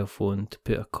mobile phone to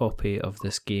put a copy of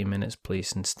this game in its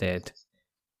place instead.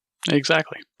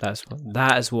 Exactly.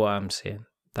 That is what I'm saying.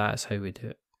 That is how we do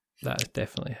it. That is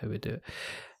definitely how we do it.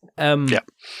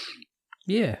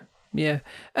 Yeah.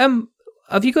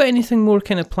 Have you got anything more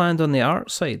kind of planned on the art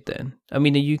side then? I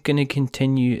mean, are you going to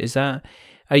continue?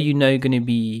 Are you now going to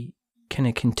be kind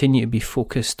of continue to be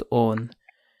focused on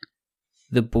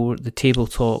the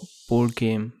tabletop board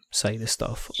game side of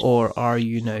stuff, or are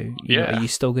you now? Are you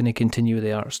still going to continue with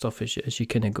the art stuff as you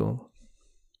kind of go?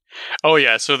 Oh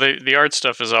yeah, so the art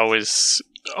stuff has always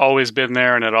been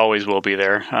there, and it always will be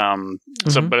there.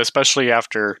 So, but especially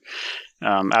after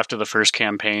the first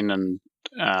campaign, and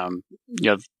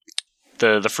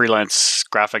the freelance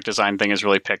graphic design thing has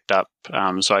really picked up.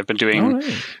 So I've been doing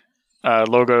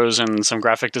logos and some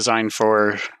graphic design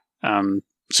for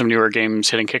some newer games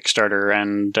hitting Kickstarter,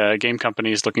 and game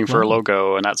companies looking for a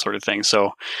logo and that sort of thing.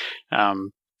 So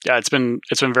it's been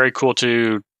very cool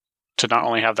to not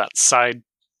only have that side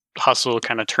hustle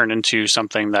kind of turn into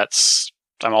something that's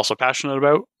I'm also passionate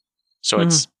about. So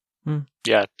it's and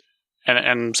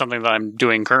something that I'm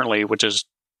doing currently, which is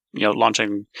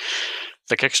launching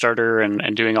the Kickstarter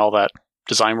and doing all that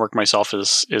design work myself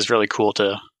is really cool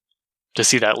to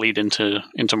see that lead into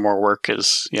more work.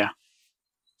 It's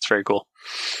very cool.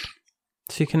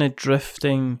 So you're kind of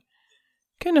drifting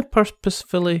kind of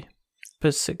purposefully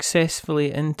but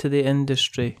successfully into the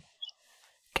industry,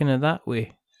 kind of that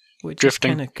way. Which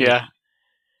drifting, is kind of cool. Yeah,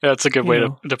 that's a good way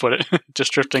to put it.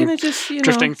 Just drifting,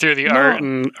 drifting through the art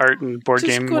and board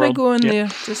game world. Just go in there,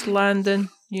 just landing,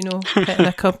 hitting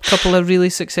a couple of really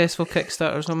successful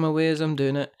Kickstarters on my way as I'm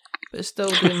doing it, but still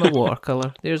doing my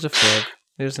watercolor. There's a frog,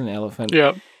 there's an elephant,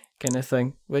 kind of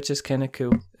thing, which is kind of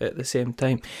cool at the same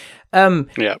time.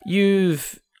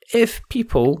 If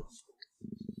people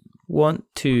want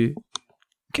to,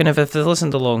 kind of, if they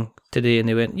listened along today and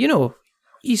they went,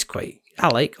 he's quite. I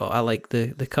like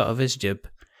the cut of his jib,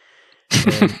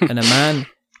 and a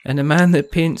man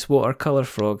that paints watercolor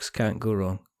frogs can't go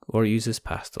wrong, or uses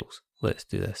pastels. Let's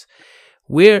do this.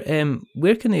 Where can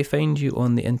they find you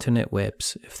on the internet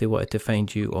webs if they wanted to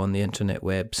find you on the internet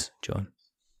webs, John?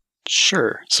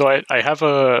 Sure. So I have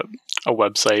a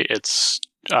website. It's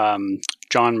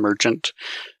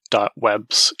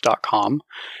johnmerchant.webs.com,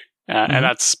 and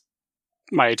that's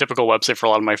my typical website for a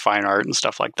lot of my fine art and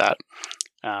stuff like that.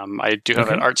 I do have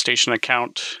an ArtStation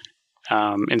account,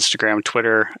 Instagram,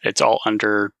 Twitter. It's all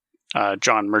under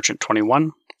John Merchant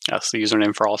 21. That's the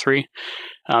username for all three.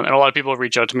 And a lot of people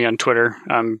reach out to me on Twitter.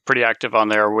 I'm pretty active on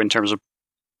there in terms of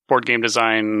board game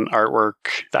design,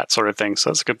 artwork, that sort of thing. So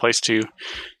that's a good place to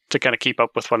kind of keep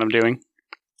up with what I'm doing.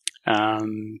 I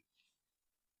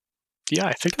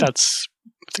think that's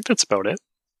about it.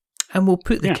 And we'll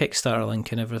put the Kickstarter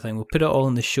link and everything. We'll put it all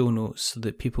in the show notes so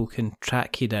that people can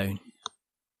track you down.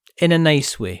 In a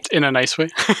nice way. In a nice way?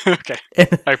 Okay.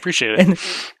 I appreciate it.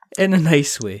 In a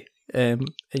nice way.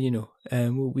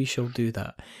 We shall do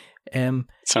that.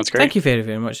 Sounds great. Thank you very,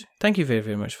 very much. Thank you very,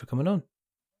 very much for coming on.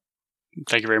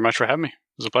 Thank you very much for having me.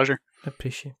 It was a pleasure. I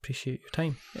appreciate your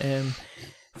time.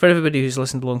 For everybody who's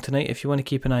listened along tonight, if you want to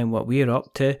keep an eye on what we're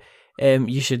up to,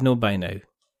 you should know by now.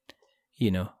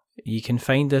 You can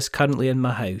find us currently in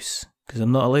my house because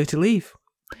I'm not allowed to leave.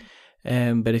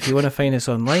 But if you want to find us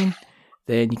online,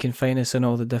 then you can find us in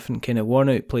all the different kind of worn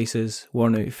out places,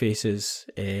 worn out faces,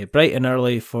 bright and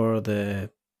early for the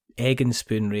egg and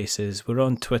spoon races. We're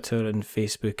on Twitter and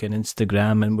Facebook and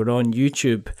Instagram, and we're on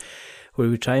YouTube where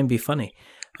we try and be funny.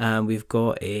 We've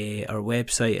got our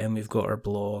website and we've got our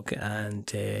blog, and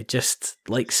just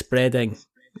like spreading.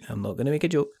 I'm not going to make a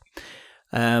joke.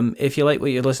 If you like what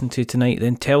you listened to tonight,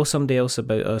 then tell somebody else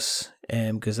about us,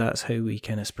 because that's how we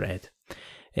kind of spread.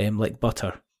 Like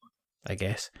butter, I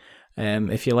guess.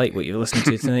 If you like what you've listened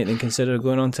to tonight, then consider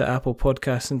going on to Apple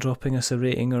Podcasts and dropping us a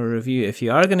rating or a review. If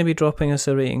you are going to be dropping us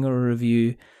a rating or a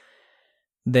review,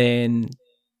 then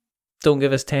don't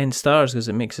give us 10 stars because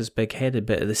it makes us big-headed.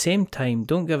 But at the same time,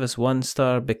 don't give us 1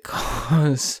 star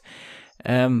because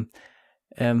don't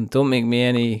make me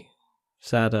any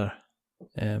sadder,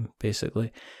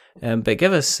 basically. But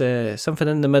give us something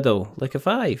in the middle, like a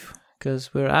 5,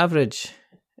 because we're average,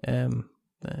 just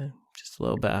a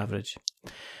little bit average.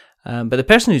 But the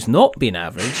person who's not been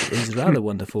average is rather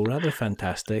wonderful, rather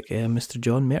fantastic, Mr.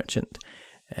 John Merchant.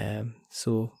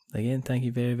 So, again, thank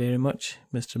you very, very much,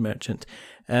 Mr. Merchant.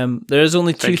 There is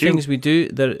only two things we do.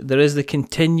 There is the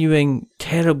continuing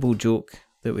terrible joke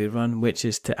that we run, which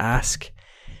is to ask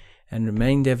and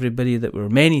remind everybody that we're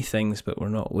many things, but we're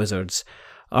not wizards.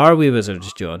 Are we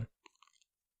wizards, John?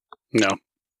 No.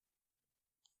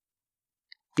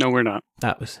 No, we're not.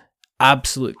 That was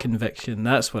absolute conviction.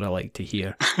 That's what I like to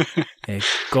hear.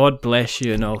 God bless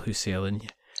you and all who sail in you.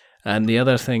 And the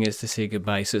other thing is to say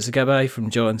goodbye. So it's a goodbye from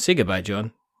John. Say goodbye,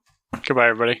 John. Goodbye,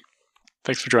 everybody.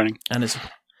 Thanks for joining.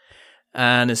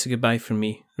 And it's a goodbye from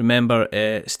me. Remember,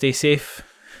 stay safe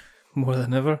more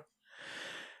than ever.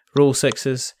 Roll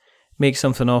 6s. Make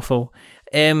something awful.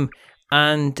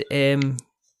 And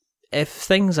if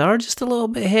things are just a little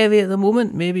bit heavy at the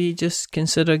moment, maybe just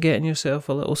consider getting yourself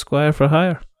a little squire for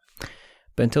hire.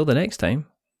 But until the next time,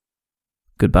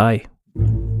 goodbye.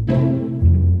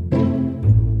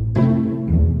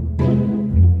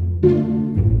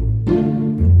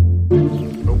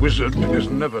 A wizard is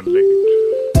never late.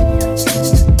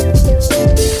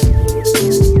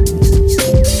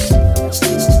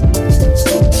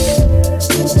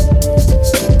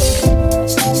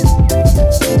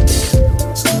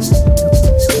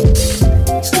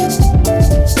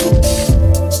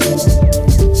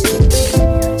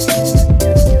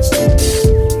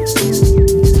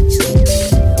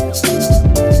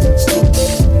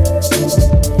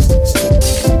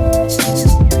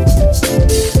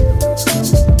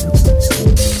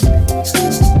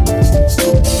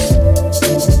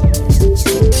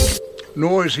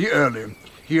 Nor is he early.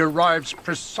 He arrives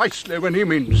precisely when he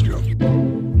means to.